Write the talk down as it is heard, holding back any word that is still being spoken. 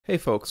Hey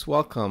folks,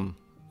 welcome.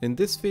 In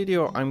this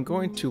video I'm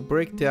going to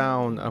break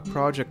down a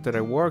project that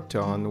I worked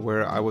on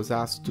where I was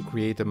asked to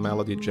create a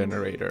melody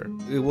generator.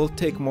 It will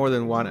take more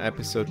than one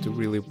episode to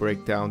really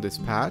break down this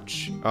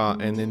patch,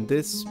 and in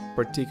this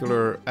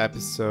particular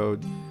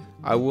episode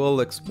I will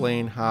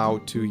explain how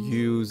to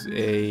use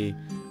a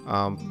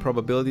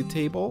probability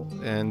table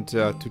and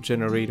to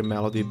generate a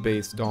melody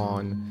based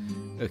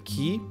on a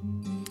key.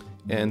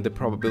 And the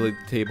probability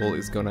table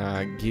is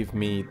gonna give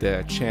me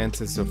the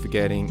chances of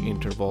getting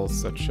intervals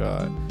such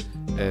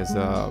as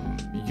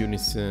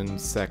unison,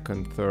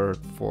 second, third,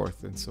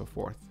 fourth, and so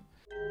forth.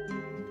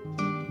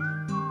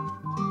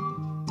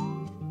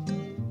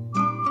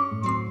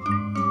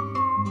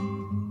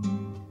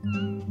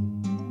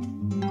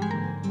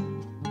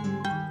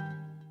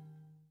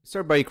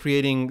 Start by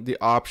creating the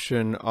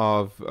option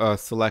of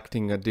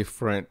selecting a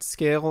different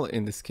scale.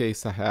 In this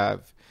case, I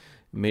have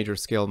major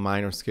scale,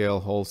 minor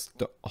scale,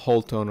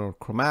 whole tone, or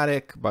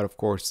chromatic, but of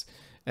course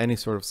any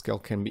sort of scale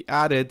can be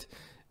added.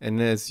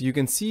 And as you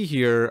can see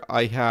here,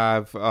 I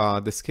have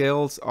the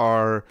scales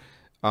are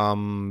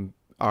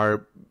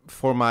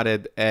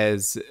formatted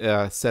as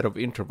a set of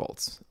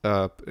intervals,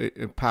 a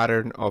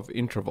pattern of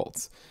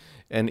intervals,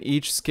 and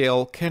each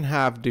scale can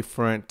have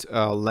different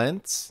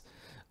lengths,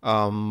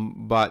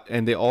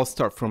 and they all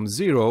start from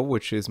 0,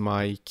 which is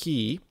my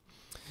key.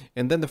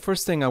 And then the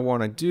first thing I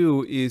want to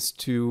do is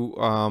to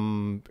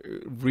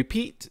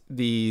repeat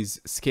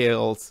these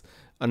scales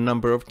a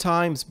number of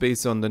times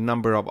based on the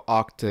number of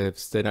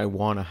octaves that I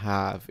want to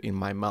have in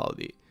my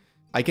melody.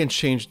 I can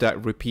change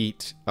that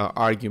repeat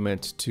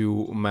argument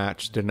to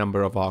match the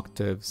number of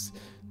octaves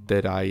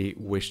that I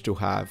wish to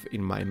have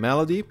in my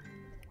melody.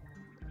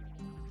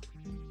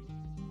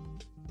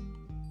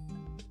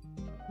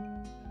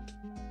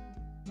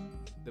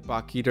 The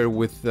Bach heater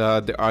with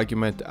the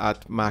argument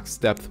at max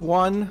depth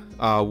 1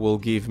 will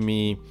give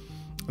me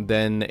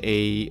then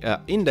a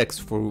index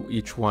for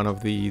each one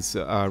of these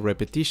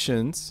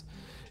repetitions,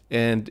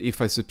 and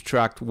if I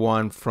subtract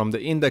 1 from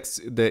the index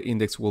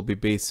will be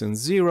based on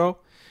 0,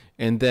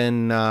 and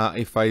then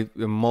if I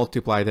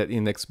multiply that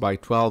index by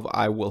 12,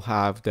 I will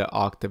have the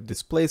octave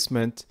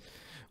displacement,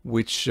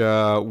 which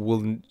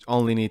will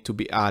only need to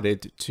be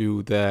added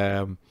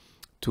to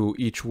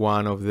each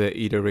one of the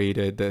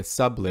iterated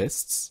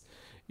sublists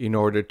in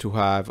order to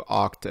have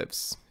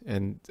octaves.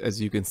 And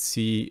as you can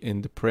see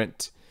in the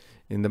print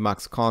in the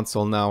Max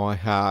console, now I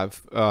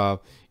have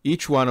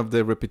each one of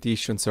the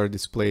repetitions are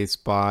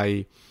displaced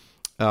by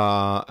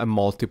a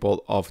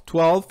multiple of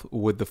 12,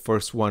 with the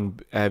first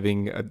one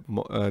having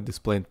a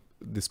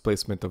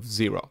displacement of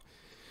 0.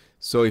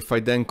 So if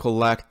I then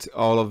collect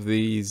all of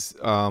these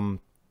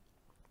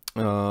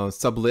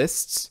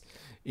sublists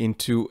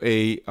into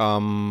a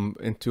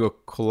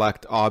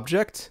collect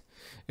object,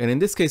 and in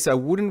this case, I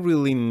wouldn't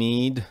really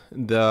need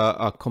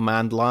the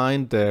command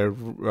line, the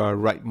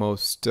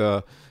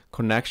rightmost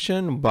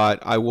connection, but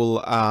I will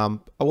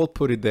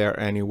put it there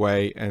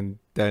anyway, and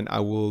then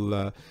I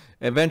will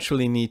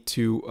eventually need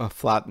to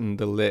flatten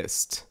the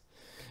list.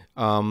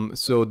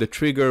 So the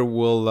trigger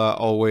will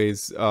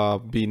always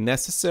be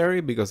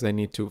necessary because I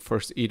need to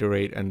first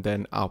iterate and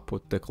then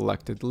output the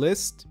collected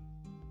list.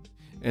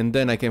 And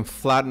then I can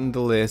flatten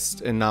the list,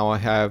 and now I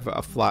have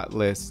a flat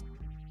list.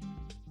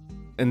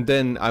 And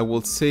then I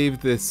will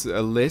save this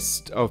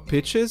list of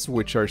pitches,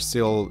 which are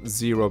still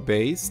 0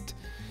 based,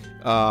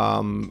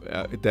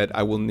 that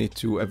I will need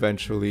to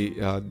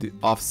eventually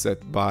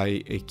offset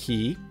by a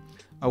key.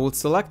 I will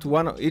select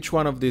each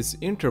one of these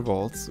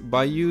intervals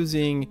by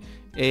using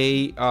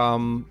a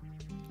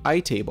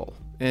itable.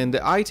 And the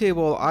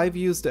itable, I've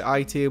used the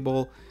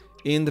itable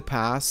in the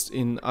past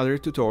in other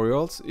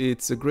tutorials.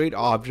 It's a great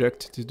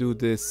object to do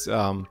this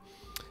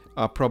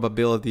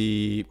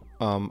probability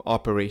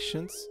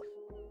operations.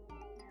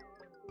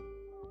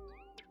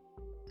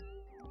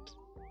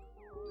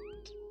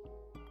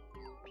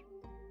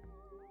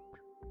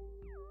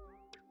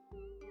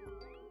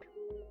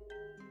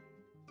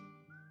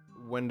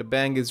 When the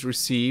bang is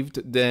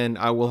received, then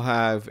I will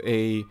have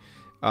a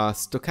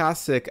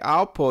stochastic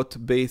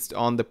output based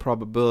on the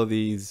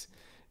probabilities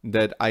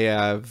that I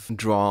have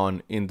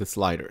drawn in the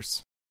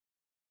sliders.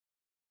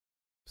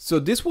 So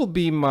this will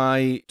be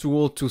my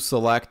tool to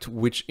select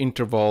which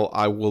interval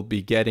I will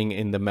be getting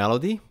in the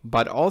melody,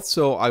 but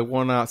also I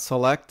want to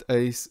select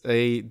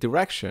a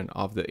direction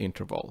of the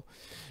interval.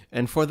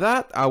 And for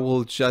that, I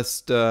will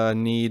just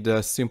need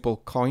a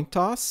simple coin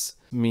toss,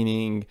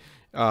 meaning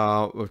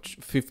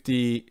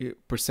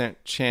 50%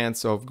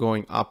 chance of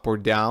going up or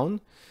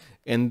down,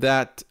 and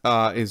that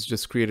is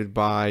just created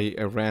by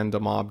a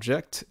random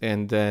object,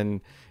 and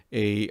then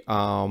a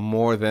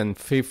more than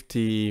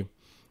 50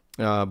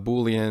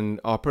 Boolean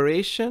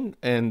operation,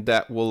 and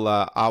that will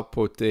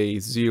output a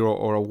 0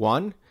 or a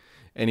 1.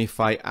 And if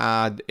I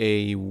add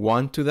a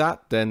 1 to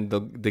that, then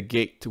the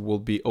gate will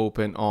be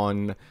open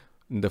on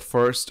the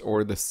first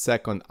or the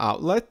second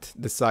outlet,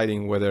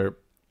 deciding whether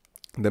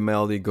the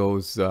melody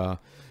goes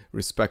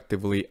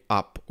respectively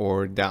up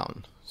or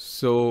down.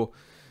 So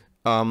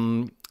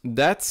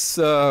that's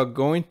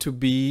going to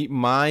be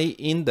my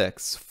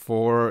index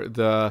for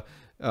the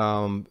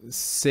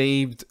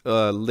saved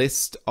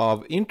list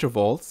of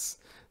intervals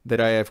that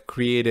I have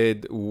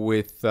created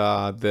with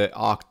the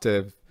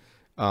octave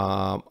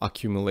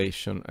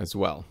accumulation as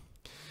well.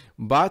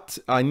 But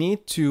I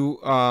need to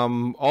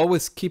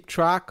always keep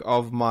track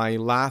of my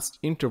last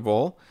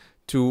interval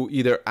to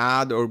either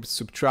add or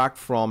subtract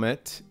from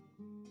it.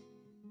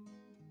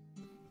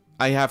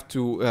 I have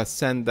to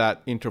send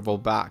that interval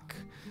back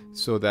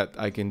so that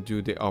I can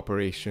do the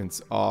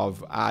operations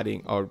of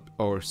adding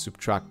or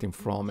subtracting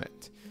from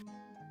it.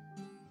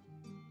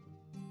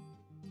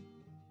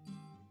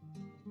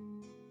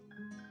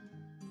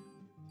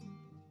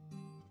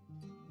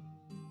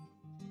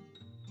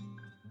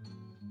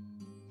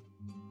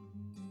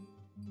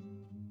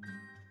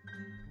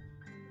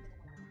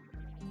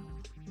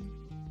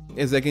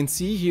 As I can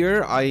see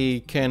here,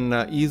 I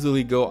can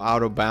easily go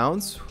out of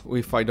bounds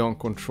if I don't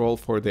control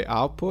for the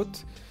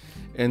output.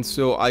 And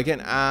so I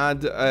can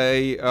add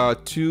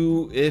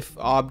two if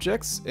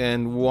objects,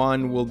 and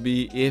one will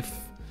be if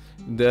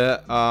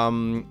the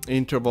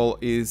interval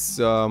is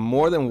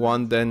more than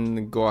one,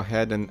 then go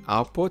ahead and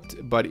output.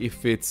 But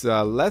if it's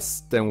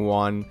less than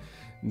one,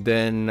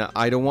 then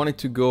I don't want it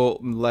to go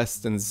less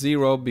than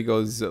 0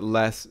 because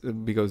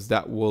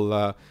that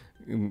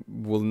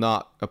will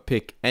not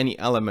pick any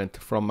element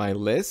from my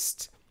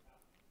list.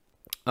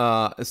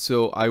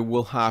 So I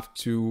will have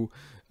to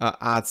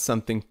add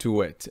something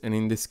to it, and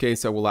in this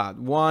case I will add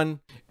 1.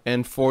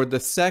 And for the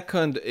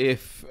second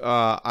if,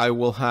 I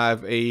will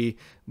have a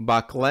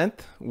Bach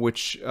length,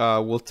 which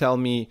will tell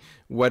me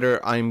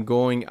whether I'm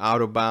going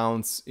out of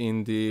bounds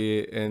in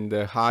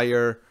the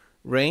higher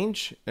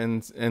range,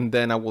 and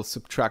then I will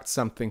subtract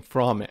something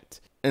from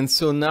it. And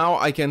so now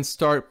I can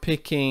start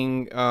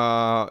picking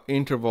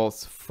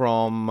intervals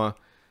from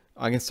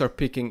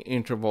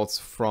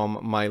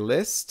my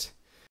list.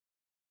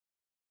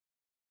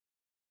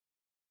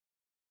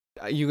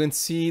 You can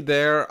see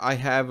there I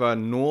have a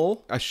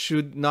null. I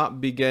should not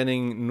be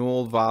getting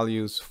null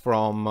values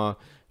from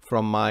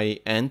my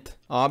nth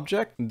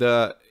object.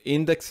 The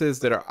indexes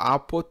that are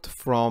output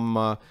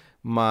from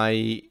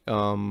my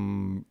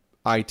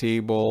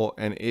itable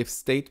and if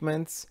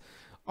statements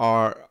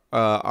are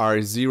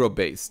 0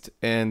 based,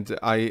 and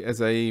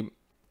as I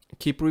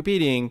keep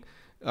repeating,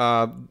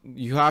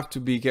 you have to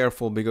be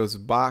careful because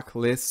Bach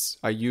lists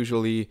are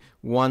usually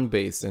 1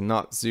 based and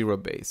not 0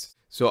 based.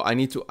 So I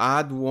need to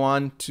add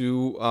 1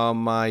 to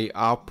my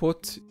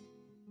output.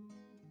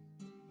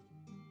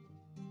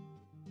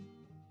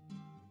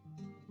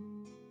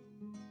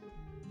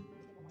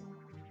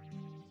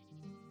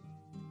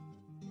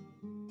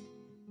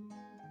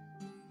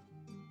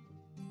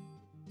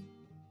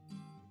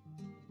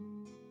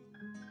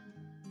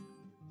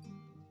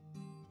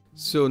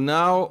 So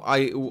now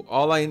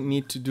all I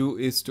need to do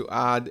is to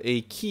add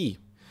a key,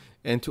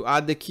 and to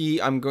add the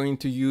key I'm going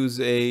to use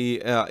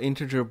a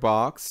integer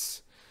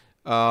box,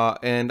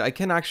 and I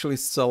can actually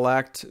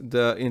select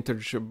the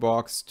integer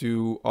box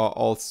to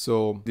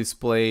also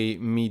display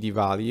MIDI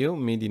value,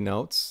 MIDI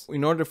notes.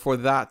 In order for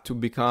that to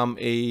become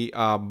a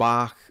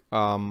Bach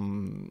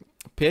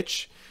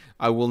pitch,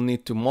 I will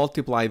need to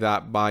multiply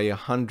that by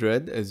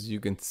 100, as you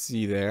can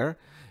see there.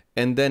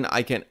 And then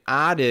I can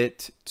add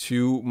it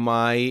to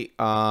my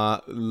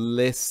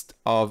list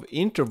of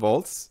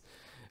intervals.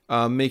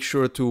 Make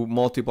sure to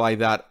multiply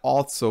that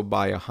also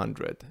by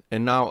 100.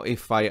 And now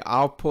if I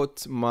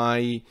output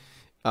my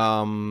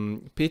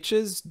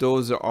pitches,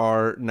 those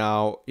are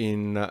now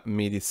in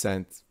MIDI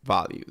cent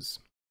values.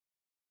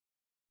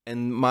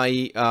 And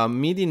my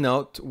MIDI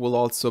note will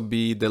also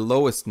be the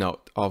lowest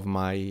note of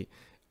my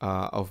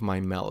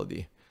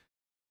melody.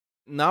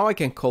 Now I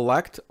can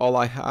collect all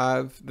I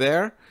have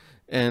there,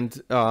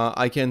 and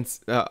I can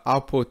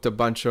output a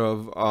bunch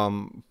of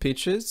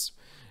pitches,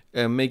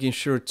 making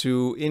sure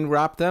to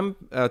in-wrap them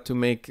to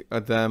make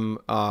them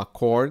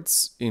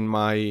chords in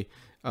my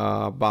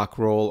Bach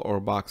roll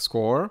or Bach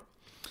score,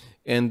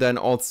 and then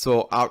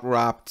also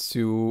out-wrap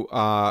to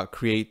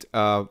create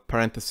a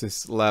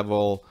parenthesis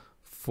level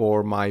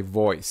for my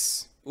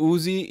voice.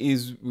 Uzi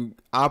is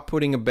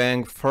outputting a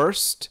bang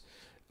first.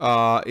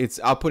 It's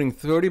outputting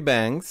 30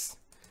 bangs,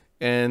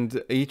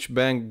 and each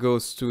bang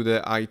goes to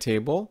the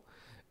itable.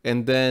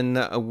 And then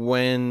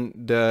when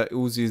the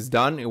Uzi is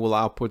done, it will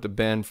output a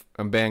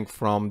bang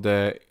from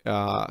the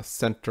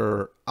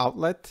center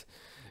outlet,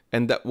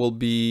 and that will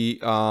be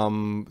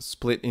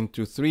split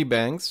into 3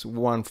 bangs,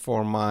 one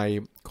for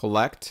my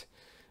collect,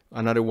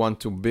 another one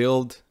to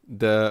build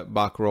the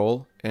Bach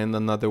roll, and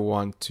another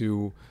one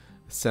to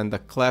send the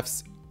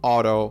clefs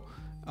auto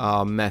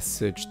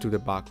message to the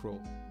Bach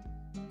roll.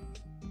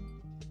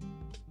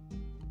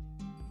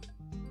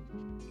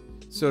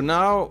 So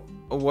now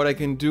what I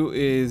can do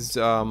is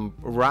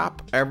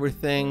wrap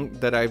everything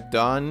that I've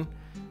done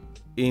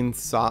in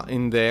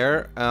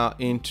there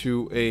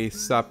into a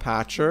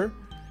subpatcher,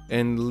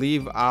 and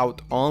leave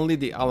out only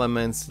the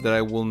elements that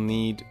I will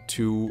need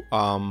to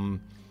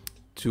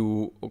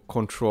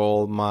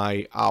control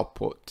my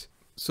output.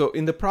 So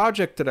in the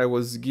project that I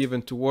was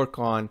given to work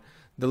on,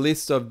 the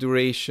list of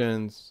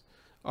durations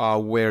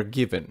were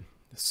given.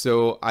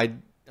 So I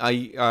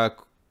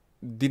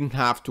didn't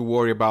have to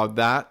worry about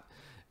that,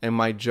 and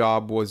my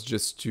job was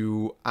just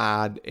to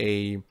add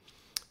a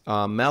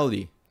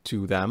melody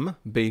to them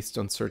based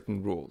on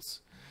certain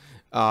rules.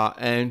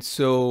 And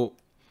so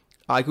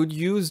I could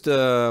use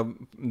the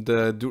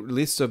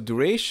list of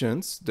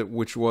durations,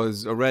 which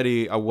was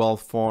already a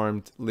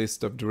well-formed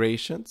list of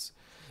durations,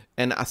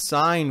 and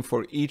assign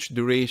for each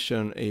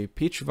duration a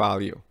pitch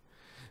value.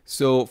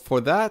 So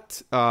for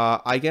that,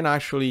 I can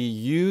actually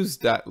use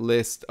that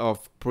list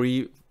of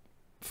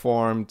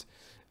pre-formed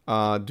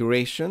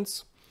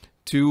durations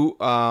to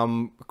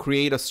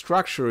create a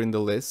structure in the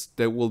list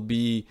that will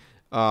be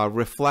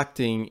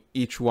reflecting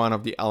each one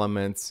of the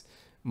elements,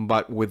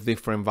 but with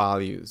different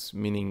values,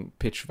 meaning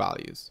pitch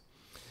values.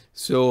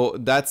 So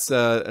that's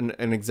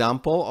an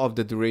example of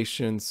the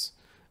durations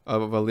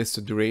of a list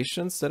of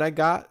durations that I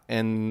got,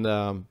 and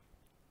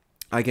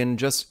I can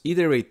just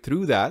iterate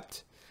through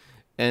that.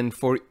 And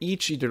for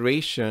each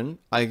iteration,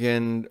 I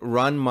can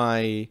run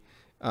my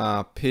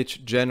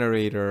pitch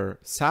generator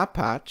sap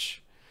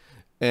patch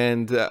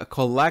and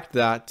collect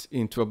that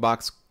into a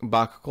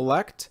Bach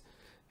collect,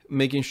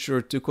 making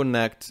sure to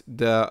connect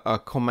the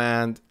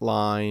command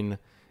line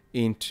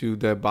into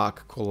the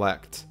Bach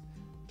collect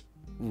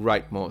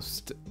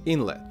rightmost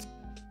inlet.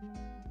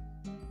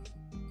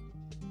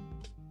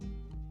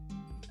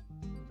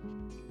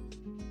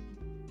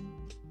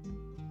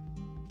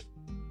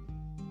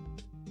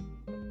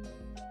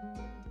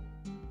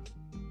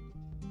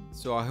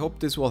 So I hope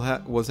this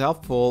was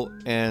helpful,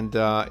 and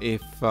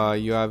if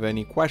you have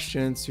any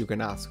questions, you can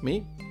ask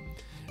me.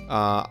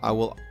 I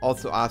will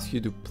also ask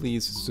you to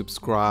please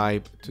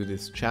subscribe to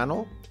this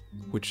channel,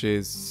 which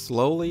is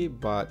slowly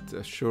but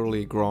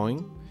surely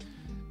growing,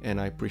 and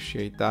I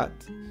appreciate that.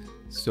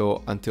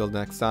 So until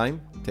next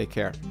time, take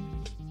care.